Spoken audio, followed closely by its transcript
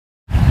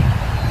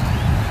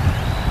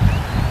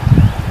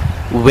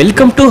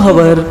Welcome to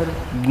our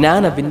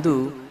ಜ್ಞಾನ ಬಿಂದು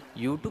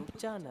YouTube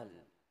channel.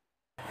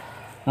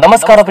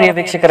 ನಮಸ್ಕಾರ ಪ್ರಿಯ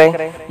ವೀಕ್ಷಕರೇ,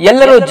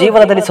 ಎಲ್ಲರೂ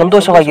ಜೀವನದಲ್ಲಿ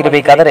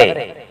ಸಂತೋಷವಾಗಿರಬೇಕಾದರೆ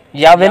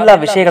ಯಾವೆಲ್ಲ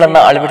ವಿಷಯಗಳನ್ನ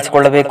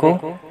ಅಳವಡಿಸಿಕೊಳ್ಳಬೇಕು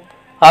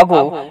ಹಾಗೂ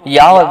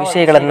ಯಾವ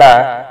ವಿಷಯಗಳನ್ನ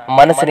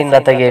ಮನಸ್ಸಿನಿಂದ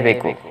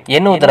ತೆಗೆಯಬೇಕು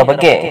ಎನ್ನುವುದರ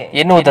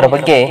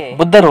ಬಗ್ಗೆ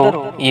ಬುದ್ಧರು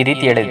ಈ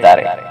ರೀತಿ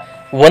ಹೇಳಿದ್ದಾರೆ.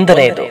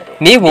 ಒಂದನೆಯದು,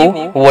 ನೀವು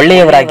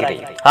ಒಳ್ಳೆಯವರಾಗಿರಿ,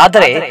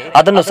 ಆದರೆ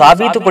ಅದನ್ನು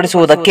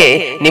ಸಾಬೀತುಪಡಿಸುವುದಕ್ಕೆ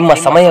ನಿಮ್ಮ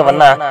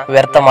ಸಮಯವನ್ನ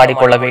ವ್ಯರ್ಥ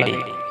ಮಾಡಿಕೊಳ್ಳಬೇಡಿ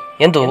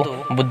ಎಂದು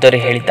ಬುದ್ಧರು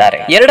ಹೇಳಿದ್ದಾರೆ.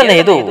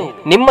 ಎರಡನೆಯದು,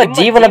 ನಿಮ್ಮ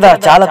ಜೀವನದ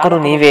ಚಾಲಕರು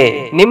ನೀವೇ.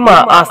 ನಿಮ್ಮ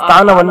ಆ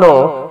ಸ್ಥಾನವನ್ನು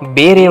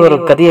ಬೇರೆಯವರು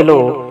ಕದಿಯಲು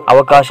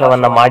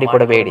ಅವಕಾಶವನ್ನ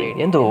ಮಾಡಿಕೊಡಬೇಡಿ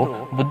ಎಂದು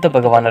ಬುದ್ಧ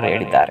ಭಗವಾನರು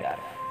ಹೇಳಿದ್ದಾರೆ.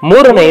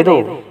 ಮೂರನೆಯದು,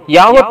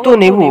 ಯಾವತ್ತೂ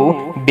ನೀವು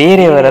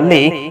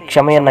ಬೇರೆಯವರಲ್ಲಿ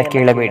ಕ್ಷಮೆಯನ್ನ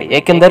ಕೇಳಬೇಡಿ,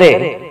 ಏಕೆಂದರೆ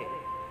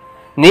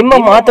ನಿಮ್ಮ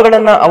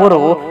ಮಾತುಗಳನ್ನ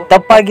ಅವರು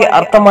ತಪ್ಪಾಗಿ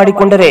ಅರ್ಥ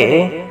ಮಾಡಿಕೊಂಡರೆ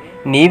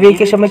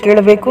ನೀವೇಕೆ ಕ್ಷಮೆ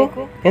ಕೇಳಬೇಕು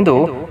ಎಂದು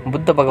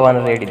ಬುದ್ಧ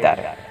ಭಗವಾನರು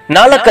ಹೇಳಿದ್ದಾರೆ.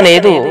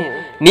 ನಾಲ್ಕನೆಯದು,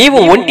 ನೀವು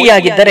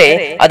ಒಂಟಿಯಾಗಿದ್ದರೆ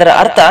ಅದರ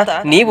ಅರ್ಥ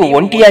ನೀವು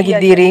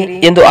ಒಂಟಿಯಾಗಿದ್ದೀರಿ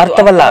ಎಂದು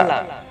ಅರ್ಥವಲ್ಲ.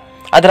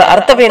 ಅದರ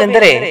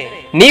ಅರ್ಥವೇನೆಂದರೆ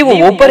ನೀವು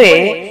ಒಬ್ಬರೇ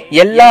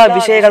ಎಲ್ಲಾ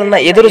ವಿಷಯಗಳನ್ನ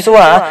ಎದುರಿಸುವ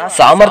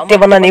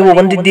ಸಾಮರ್ಥ್ಯವನ್ನ ನೀವು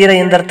ಹೊಂದಿದ್ದೀರಾ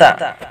ಎಂದರ್ಥ.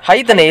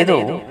 ಐದನೆಯದು,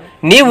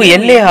 ನೀವು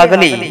ಎಲ್ಲೇ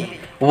ಆಗಲಿ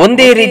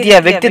ಒಂದೇ ರೀತಿಯ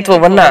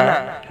ವ್ಯಕ್ತಿತ್ವವನ್ನ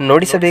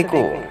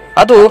ನುಡಿಸಬೇಕು.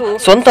 ಅದು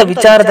ಸ್ವಂತ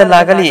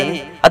ವಿಚಾರದಲ್ಲಾಗಲಿ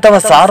ಅಥವಾ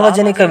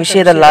ಸಾರ್ವಜನಿಕ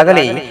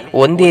ವಿಷಯದಲ್ಲಾಗಲಿ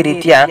ಒಂದೇ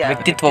ರೀತಿಯ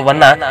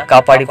ವ್ಯಕ್ತಿತ್ವವನ್ನ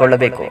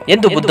ಕಾಪಾಡಿಕೊಳ್ಳಬೇಕು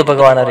ಎಂದು ಬುದ್ಧ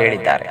ಭಗವಾನರು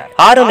ಹೇಳಿದ್ದಾರೆ.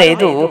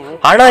 ಆರನೆಯದು,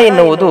 ಹಣ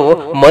ಎನ್ನುವುದು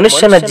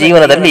ಮನುಷ್ಯನ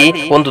ಜೀವನದಲ್ಲಿ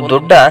ಒಂದು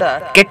ದೊಡ್ಡ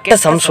ಕೆಟ್ಟ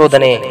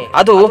ಸಂಶೋಧನೆ.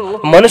 ಅದು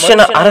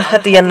ಮನುಷ್ಯನ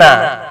ಅರ್ಹತೆಯನ್ನ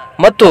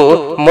ಮತ್ತು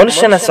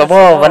ಮನುಷ್ಯನ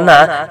ಸ್ವಭಾವವನ್ನ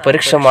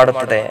ಪರೀಕ್ಷೆ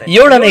ಮಾಡುತ್ತದೆ.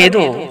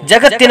 ಏಳನೆಯದು,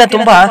 ಜಗತ್ತಿನ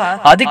ತುಂಬಾ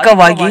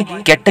ಅಧಿಕವಾಗಿ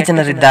ಕೆಟ್ಟ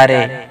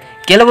ಜನರಿದ್ದಾರೆ.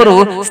 ಕೆಲವರು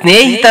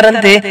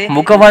ಸ್ನೇಹಿತರಂತೆ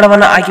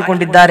ಮುಖವಾಡವನ್ನ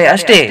ಹಾಕಿಕೊಂಡಿದ್ದಾರೆ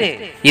ಅಷ್ಟೇ.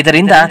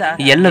 ಇದರಿಂದ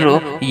ಎಲ್ಲರೂ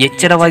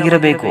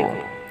ಎಚ್ಚರವಾಗಿರಬೇಕು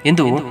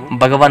ಎಂದು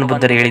ಭಗವಾನ್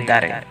ಬುದ್ಧರು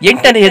ಹೇಳಿದ್ದಾರೆ.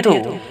 ಎಂಟನೆಯದು,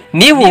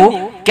 ನೀವು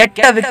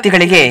ಕೆಟ್ಟ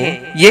ವ್ಯಕ್ತಿಗಳಿಗೆ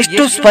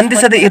ಎಷ್ಟು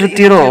ಸ್ಪಂದಿಸದೆ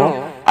ಇರುತ್ತೀರೋ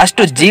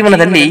ಅಷ್ಟು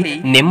ಜೀವನದಲ್ಲಿ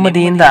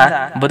ನೆಮ್ಮದಿಯಿಂದ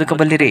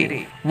ಬದುಕಬಲ್ಲಿರಿ.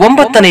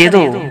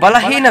 ಒಂಬತ್ತನೆಯದು,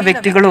 ಬಲಹೀನ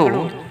ವ್ಯಕ್ತಿಗಳು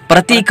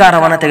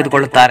ಪ್ರತೀಕಾರವನ್ನ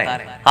ತೆಗೆದುಕೊಳ್ಳುತ್ತಾರೆ,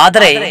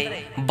 ಆದರೆ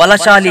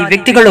ಬಲಶಾಲಿ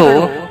ವ್ಯಕ್ತಿಗಳು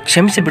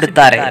ಕ್ಷಮಿಸಿ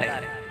ಬಿಡುತ್ತಾರೆ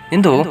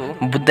ಎಂದು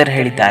ಬುದ್ಧರು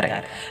ಹೇಳಿದ್ದಾರೆ.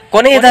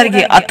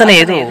 ಕೊನೆಯದಾಗಿ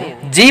ಹತ್ತನೆಯದು,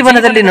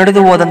 ಜೀವನದಲ್ಲಿ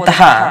ನಡೆದು ಹೋದಂತಹ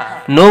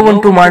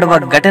ನೋವುಂಟು ಮಾಡುವ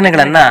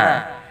ಘಟನೆಗಳನ್ನ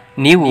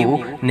ನೀವು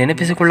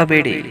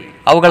ನೆನಪಿಸಿಕೊಳ್ಳಬೇಡಿ,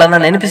 ಅವುಗಳನ್ನ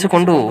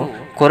ನೆನಪಿಸಿಕೊಂಡು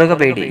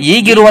ಕೊರಗಬೇಡಿ.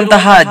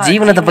 ಈಗಿರುವಂತಹ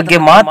ಜೀವನದ ಬಗ್ಗೆ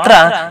ಮಾತ್ರ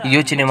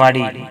ಯೋಚನೆ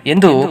ಮಾಡಿ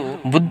ಎಂದು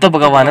ಬುದ್ಧ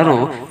ಭಗವಾನರು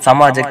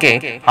ಸಮಾಜಕ್ಕೆ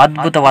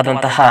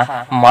ಅದ್ಭುತವಾದಂತಹ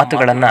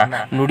ಮಾತುಗಳನ್ನ,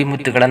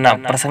 ನುಡಿಮುತ್ತುಗಳನ್ನ,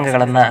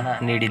 ಪ್ರಸಂಗಗಳನ್ನ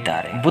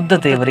ನೀಡಿದ್ದಾರೆ. ಬುದ್ಧ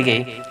ದೇವರಿಗೆ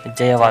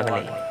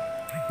ಜಯವಾಗಲಿ.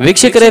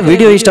 ವೀಕ್ಷಕರೇ,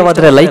 ವಿಡಿಯೋ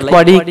ಇಷ್ಟವಾದರೆ ಲೈಕ್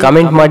ಮಾಡಿ,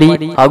 ಕಾಮೆಂಟ್ ಮಾಡಿ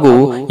ಹಾಗೂ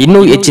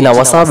ಇನ್ನೂ ಹೆಚ್ಚಿನ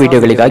ಹೊಸ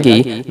ವಿಡಿಯೋಗಳಿಗಾಗಿ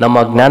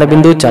ನಮ್ಮ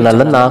ಜ್ಞಾನಬಿಂದು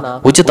ಚಾನೆಲ್ ಅನ್ನ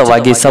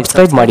ಉಚಿತವಾಗಿ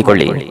ಸಬ್ಸ್ಕ್ರೈಬ್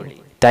ಮಾಡಿಕೊಳ್ಳಿ.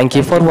 Thank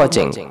you for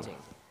watching.